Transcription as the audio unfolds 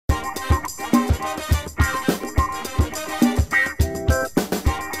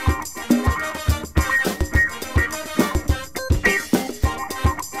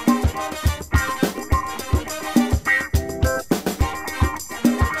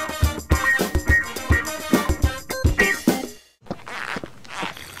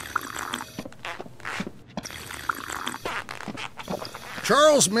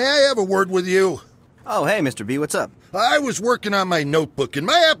Charles, may I have a word with you? Oh, hey, Mr. B, what's up? I was working on my notebook, and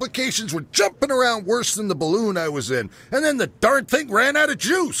my applications were jumping around worse than the balloon I was in, and then the darn thing ran out of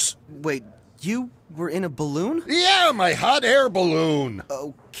juice. Wait, you were in a balloon? Yeah, my hot air balloon.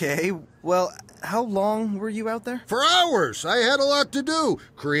 Okay, well, how long were you out there? For hours. I had a lot to do.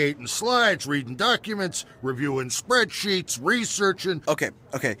 Creating slides, reading documents, reviewing spreadsheets, researching. Okay.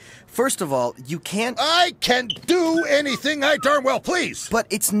 First of all, you can't... I can do anything I darn well please. But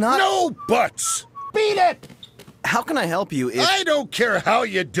it's not... No buts. Beat it. How can I help you if... I don't care how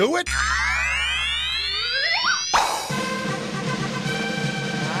you do it.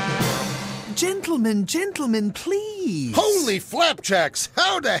 Gentlemen, please. Holy flapjacks!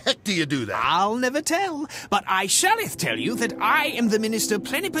 How the heck do you do that? I'll never tell, but I shalleth tell you that I am the Minister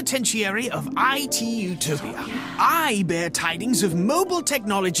Plenipotentiary of IT Utopia. I bear tidings of mobile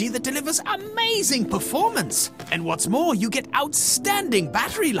technology that delivers amazing performance. And what's more, you get outstanding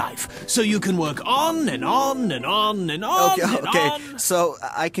battery life, so you can work on and on and on and on Okay, on. so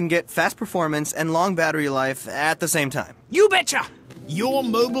I can get fast performance and long battery life at the same time. You betcha! Your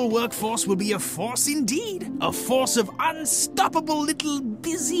mobile workforce will be a force indeed. A force of unstoppable little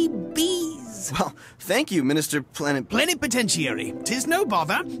busy bees. Well, thank you, Minister Plenipotentiary. 'Tis no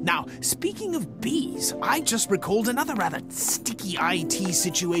bother. Now, speaking of bees, I just recalled another rather sticky IT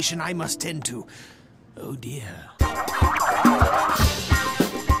situation I must tend to. Oh dear.